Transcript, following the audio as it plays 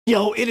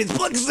Yo, it is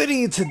Bug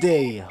City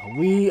today.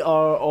 We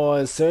are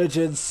on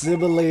Surgeon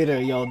Simulator.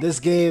 Yo, this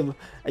game,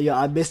 yo,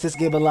 I missed this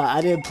game a lot.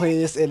 I didn't play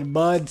this in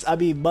months. I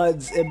mean,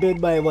 months. It been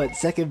my, what,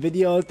 second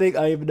video, I think?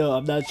 I don't even know.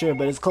 I'm not sure,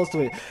 but it's close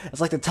to it.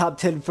 It's like the top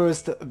 10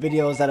 first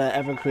videos that I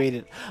ever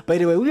created. But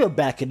anyway, we are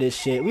back in this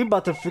shit. We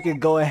about to freaking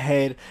go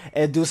ahead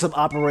and do some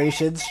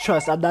operations.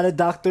 Trust, I'm not a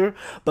doctor,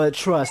 but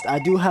trust, I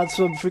do have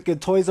some freaking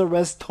Toys R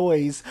Us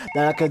toys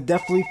that I could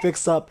definitely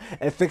fix up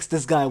and fix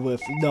this guy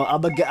with. No,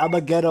 I'm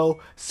a ghetto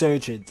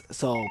surgeon.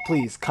 So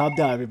please calm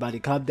down, everybody.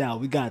 Calm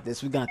down. We got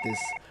this. We got this.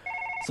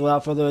 So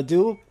without further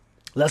ado,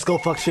 let's go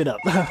fuck shit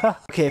up.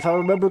 Okay, if I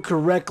remember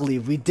correctly,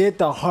 we did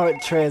the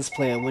heart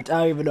transplant, which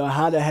I don't even know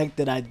how the heck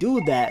did I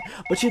do that.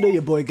 But you know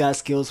your boy got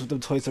skills with them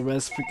Toys R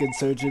Us freaking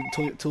surgeon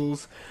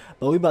tools.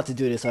 But we about to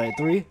do this. Alright,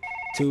 3,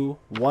 2,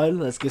 1.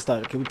 Let's get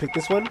started. Can we pick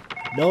this one?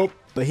 Nope.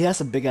 But he has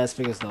some big ass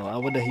fingers though. I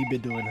wonder what he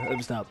been doing. Let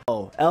me stop.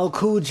 Oh, L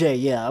Cool J.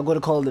 Yeah, I'm gonna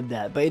call him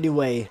that. But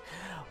anyway,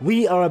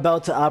 we are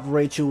about to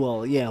operate you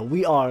all. Yeah,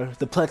 we are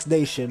the Plex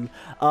Nation.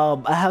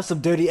 I have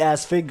some dirty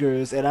ass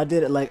fingers, and I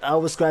did it like I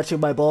was scratching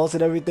my balls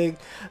and everything.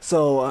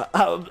 So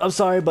I'm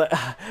sorry, but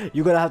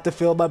you're gonna have to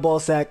feel my ball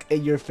sack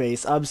in your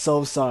face. I'm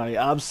so sorry.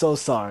 I'm so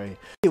sorry.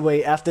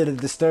 Anyway, after the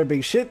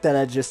disturbing shit that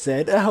I just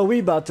said, we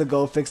about to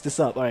go fix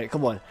this up. All right,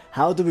 come on.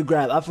 How do we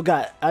grab? I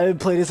forgot. I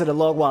didn't play this in a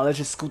long while. Let's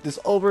just scoot this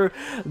over.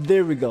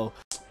 There we go.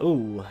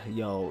 Ooh,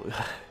 yo.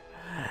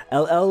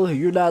 LL,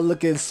 you're not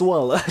looking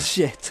swell.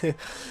 Shit.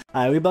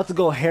 Alright, we about to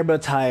go hammer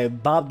time,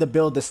 Bob the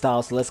Builder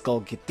style, so let's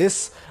go get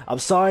this. I'm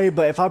sorry,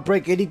 but if I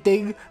break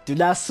anything, do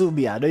not sue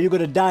me. I know you're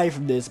gonna die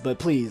from this, but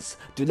please,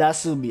 do not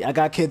sue me. I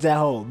got kids at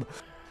home.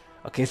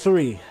 Okay,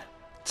 3,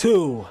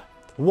 2,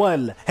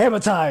 1, hammer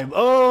time!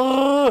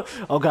 Oh!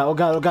 Oh god, oh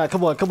god, oh god,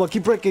 come on, come on,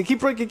 keep breaking, keep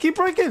breaking, keep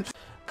breaking!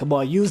 Come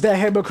on, use that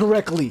hammer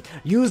correctly.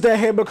 Use that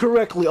hammer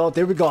correctly. Oh,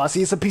 there we go. I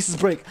see some pieces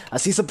break. I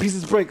see some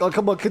pieces break. Oh,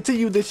 come on,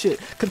 continue this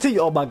shit. Continue.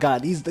 Oh my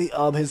god, his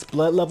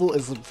blood level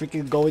is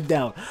freaking going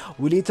down.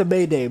 We need to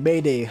mayday,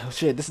 mayday. Oh,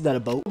 shit, this is not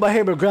a boat. My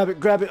hammer, grab it,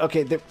 grab it.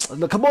 Okay, there.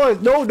 No, come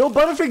on. No, no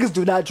butterfingers.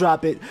 Do not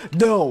drop it.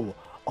 No.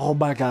 Oh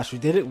my gosh, we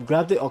did it. We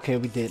grabbed it. Okay,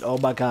 we did. Oh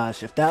my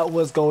gosh, if that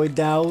was going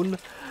down,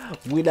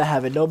 we not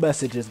having no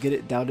messages. Get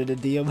it down in the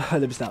DM.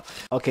 Let me stop.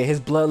 Okay, his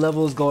blood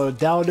level is going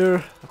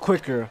downer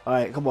quicker.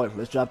 Alright, come on.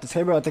 Let's drop this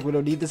hammer. I think we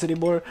don't need this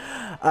anymore.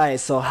 Alright,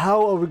 so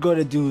how are we going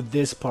to do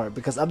this part?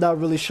 Because I'm not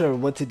really sure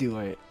what to do.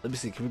 Alright, let me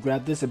see. Can we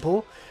grab this and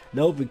pull?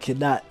 Nope, we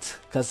cannot.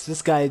 Because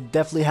this guy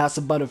definitely has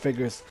some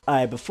butterfingers.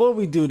 Alright, before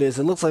we do this,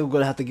 it looks like we're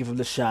going to have to give him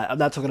the shot. I'm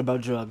not talking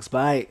about drugs, but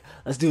alright,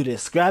 let's do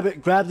this. Grab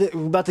it, grab it.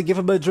 We're about to give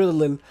him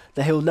adrenaline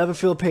that he'll never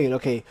feel pain.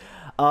 Okay.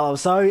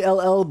 Sorry,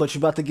 LL, but you're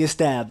about to get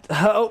stabbed.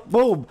 Oh,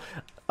 boom.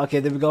 Okay,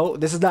 there we go.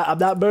 This is not. I'm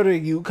not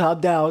murdering you. Calm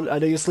down. I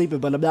know you're sleeping,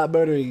 but I'm not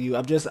murdering you.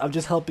 I'm just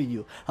helping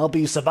you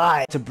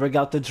survive. To bring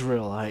out the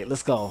drill. All right,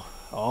 let's go.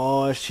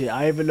 Oh shit, I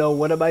don't even know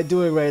what am I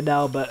doing right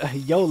now, but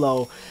YOLO.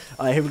 All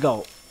right, here we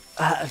go.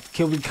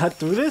 Can we cut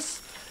through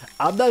this?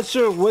 I'm not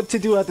sure what to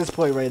do at this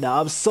point right now.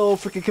 I'm so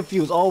freaking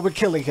confused. Oh, we're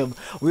killing him.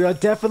 We are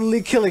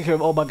definitely killing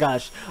him. Oh my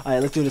gosh.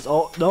 Alright, let's do this.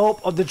 Oh, nope.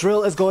 Oh, the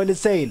drill is going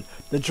insane.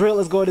 The drill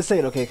is going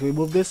insane. Okay, can we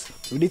move this?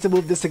 We need to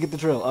move this to get the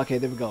drill. Okay,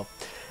 there we go.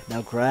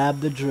 Now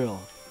grab the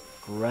drill.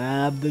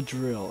 Grab the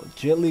drill.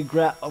 Gently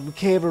grab. Oh, we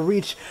can't even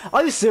reach.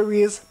 Are you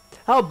serious?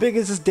 How big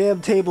is this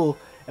damn table?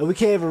 And we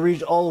can't even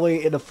reach all the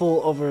way in the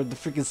full over the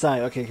freaking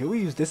side. Okay, can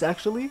we use this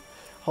actually?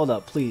 Hold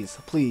up, please.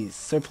 Please.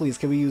 Sir, please,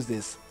 can we use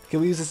this?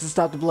 Can we use this to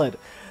stop the blood?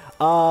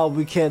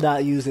 We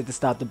cannot use it to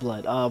stop the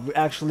blood. We're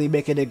actually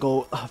making it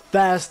go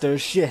faster.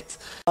 Shit.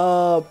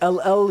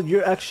 LL,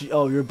 you're actually.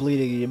 Oh, you're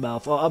bleeding in your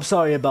mouth. Oh, I'm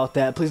sorry about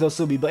that. Please don't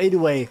sue me. But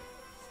anyway,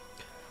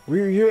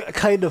 you're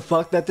kind of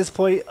fucked at this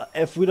point.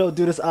 If we don't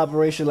do this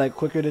operation like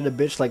quicker than a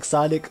bitch like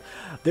Sonic,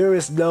 there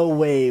is no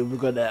way we're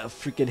gonna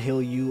freaking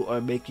heal you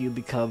or make you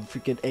become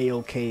freaking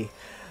A-OK.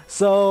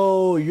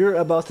 So you're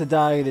about to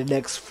die in the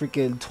next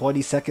freaking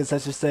 20 seconds, I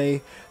should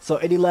say. So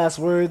any last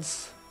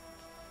words?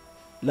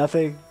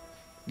 Nothing.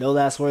 No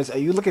last words. Are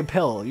you looking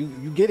pale?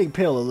 You getting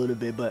pale a little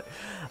bit, but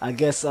I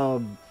guess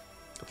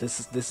this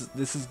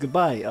is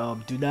goodbye.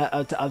 Do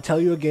not. I'll tell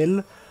you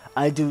again.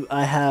 I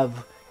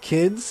have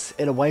kids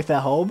and a wife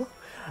at home.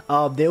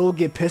 They will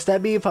get pissed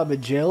at me if I'm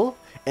in jail,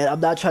 and I'm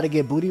not trying to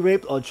get booty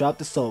raped or drop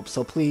the soap.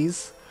 So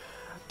please,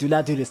 do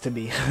not do this to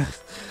me.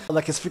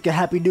 Like it's freaking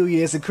Happy New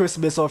Year's and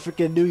Christmas or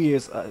freaking New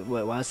Year's.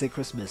 Why I say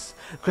Christmas?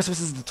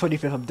 Christmas is the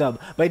 25th. I'm dumb.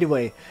 But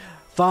anyway,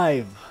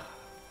 5,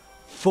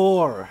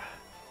 4.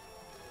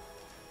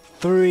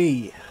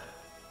 3,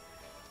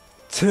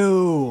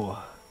 2,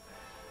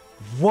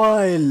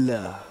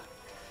 1.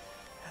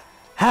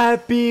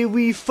 Happy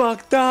we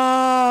fucked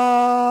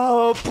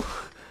up.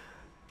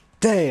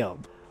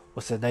 Damn.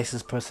 Was the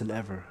nicest person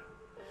ever.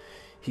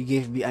 He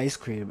gave me ice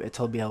cream and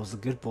told me I was a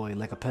good boy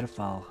like a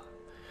pedophile.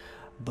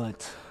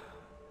 But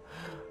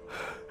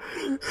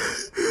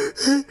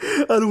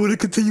I don't want to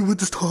continue with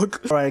this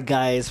talk. Alright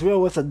guys, we're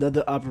with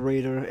another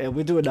operator and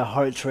we're doing a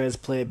heart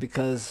transplant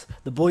because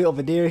the boy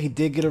over there, he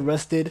did get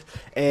arrested,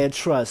 and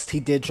trust, he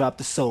did drop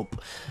the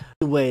soap.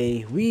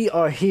 Anyway, we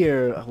are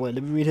here. Wait,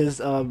 let me read his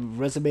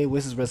resume.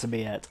 Where's his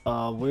resume at?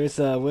 Where's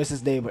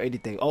his name or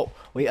anything? Oh,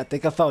 wait, I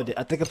think I found it.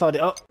 I think I found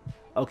it. Oh,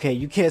 okay,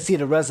 you can't see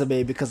the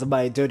resume because of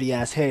my dirty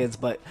ass hands,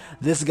 but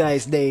this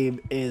guy's name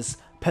is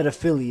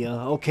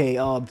pedophilia. Okay,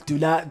 do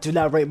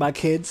not rape my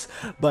kids,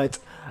 but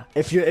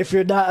if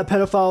you're not a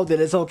pedophile,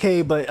 then it's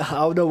okay, but I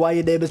don't know why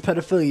your name is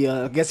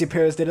pedophilia. I guess your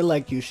parents didn't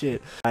like you,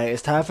 shit. Alright,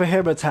 it's time for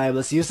hammer time.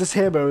 Let's use this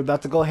hammer. We're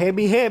about to go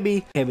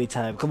hammy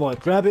time. Come on,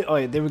 grab it.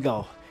 Alright, there we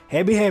go.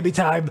 Hammy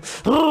time.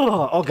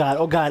 Oh god,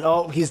 oh god,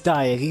 oh, he's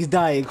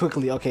dying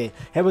quickly. Okay,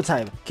 hammer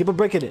time. Keep on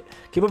breaking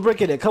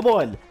it, come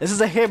on. This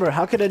is a hammer,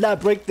 how can it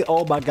not break the,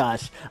 oh my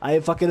gosh. I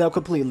am fucking up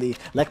completely,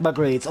 like my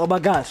grades, oh my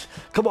gosh.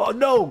 Come on,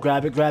 no,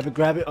 grab it. Alright,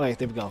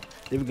 there we go,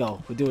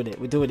 we're doing it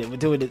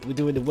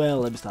well.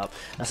 Let me stop,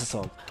 that's a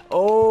song.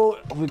 Oh,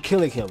 we're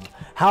killing him.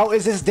 How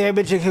is this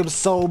damaging him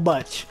so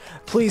much?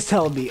 Please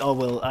tell me. Oh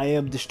well, I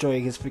am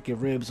destroying his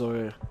freaking ribs,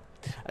 or,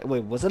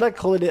 wait, wasn't I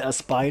calling it a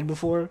spine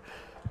before?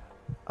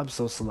 I'm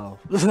so slow.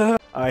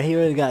 Alright, he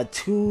already got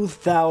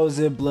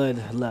 2,000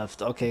 blood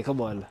left. Okay,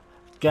 come on.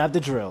 Grab the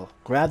drill.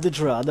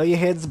 I know your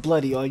hand's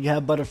bloody or you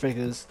have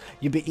butterfingers.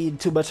 You've been eating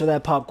too much of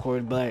that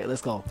popcorn, but alright,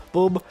 let's go.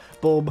 Boom,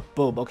 boom,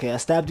 boom. Okay, I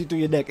stabbed you through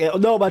your neck. Oh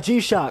no, my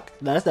G-Shock.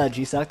 No, that's not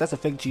G-Shock. That's a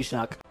fake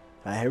G-Shock.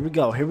 Alright, here we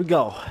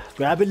go.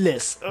 Grabbing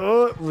this.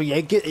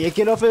 Yank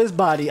it off of his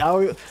body.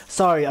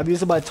 Sorry, I'm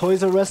using my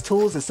Toys R Us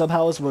tools and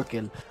somehow it's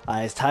working.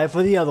 Alright, it's time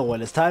for the other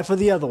one.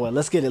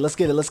 Let's get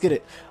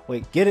it.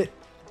 Wait, get it.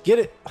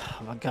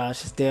 Oh my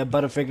gosh, this damn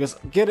butterfingers.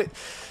 Get it.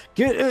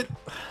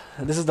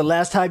 This is the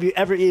last time you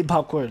ever eat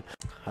popcorn.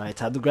 Alright,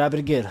 time to grab it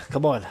again.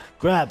 Come on,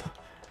 grab.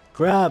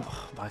 Oh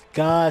my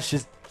gosh,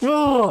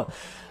 oh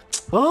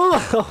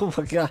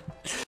my god.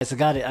 Yes, I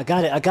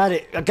got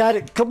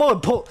it. Come on,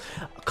 pull.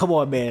 Come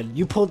on, man.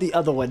 You pulled the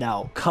other one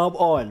out. Come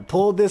on,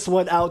 pull this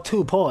one out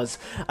too. Pause.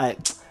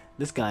 Alright.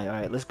 This guy,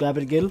 alright, let's grab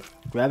it again.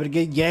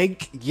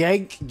 Yank.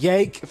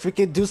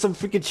 Freaking do some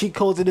freaking cheat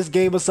codes in this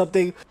game or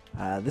something.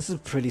 This is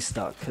pretty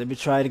stuck. Let me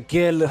try it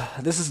again.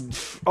 This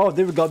is, oh,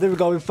 there we go.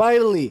 We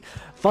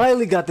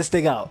finally got this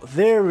thing out.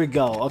 There we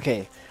go.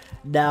 Okay.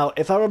 Now,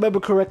 if I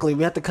remember correctly,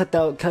 we have to cut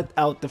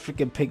out the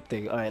freaking pink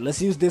thing. Alright,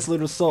 let's use this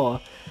little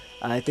saw.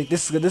 I think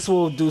this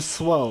will do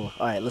swell.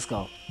 Alright, let's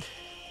go.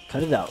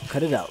 Cut it out.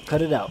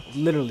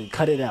 Literally,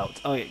 cut it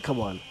out. Alright, come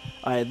on.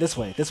 Alright, this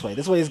way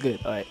is good.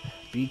 Alright.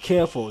 Be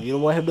careful, you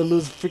don't want him to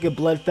lose freaking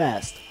blood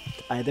fast.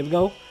 Alright, there we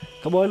go.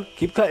 Come on,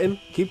 keep cutting.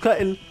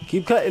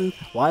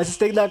 Why is this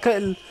thing not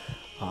cutting?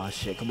 Oh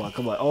shit, come on.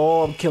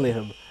 Oh, I'm killing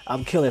him.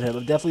 I'm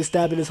definitely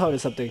stabbing his heart or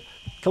something.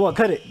 Come on,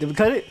 cut it. Did we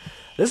cut it?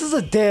 This is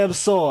a damn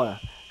saw.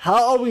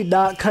 How are we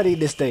not cutting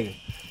this thing?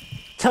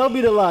 Tell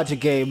me the logic,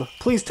 game.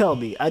 Please tell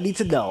me. I need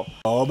to know.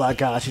 Oh my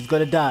gosh, he's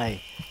gonna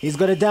die.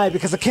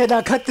 Because I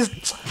cannot cut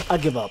this. I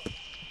give up.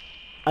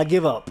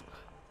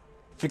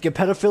 Freaking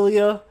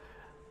pedophilia.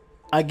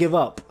 I give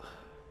up.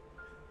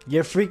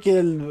 Your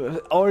freaking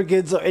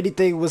organs or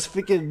anything was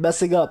freaking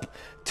messing up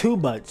too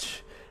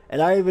much.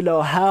 And I don't even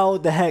know how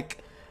the heck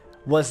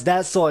was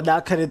that saw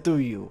not cutting through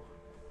you.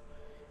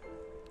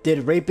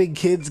 Did raping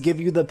kids give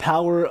you the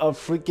power of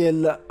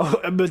freaking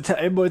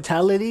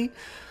immortality?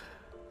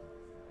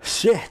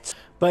 Shit.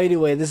 But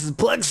anyway, this is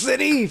Plug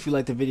City. If you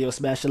like the video,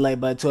 smash the like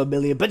button to a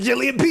million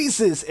bajillion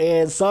pieces.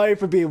 And sorry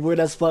for being weird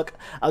as fuck.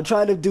 I'm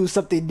trying to do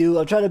something new.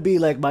 I'm trying to be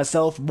like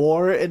myself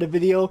more in the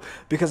video,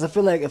 because I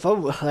feel like if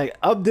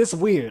I'm this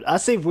weird, I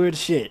say weird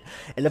shit.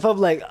 And if I'm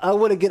like, I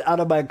want to get out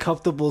of my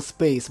comfortable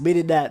space,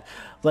 meaning that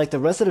like the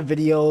rest of the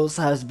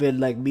videos has been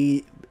like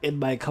me in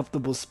my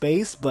comfortable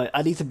space, but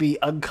I need to be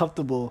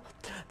uncomfortable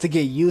to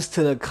get used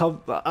to the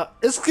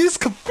it's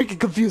freaking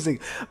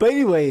confusing. But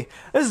anyway,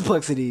 this is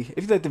Plexity.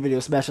 If you like the video,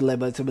 smash the like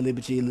button to a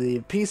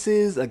million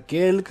pieces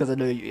again, because I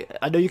know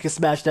you can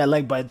smash that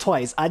like button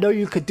twice. I know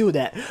you could do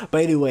that.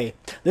 But anyway,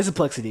 this is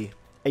Plexity,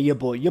 and your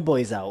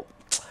boy's out.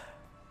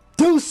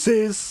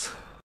 Deuces.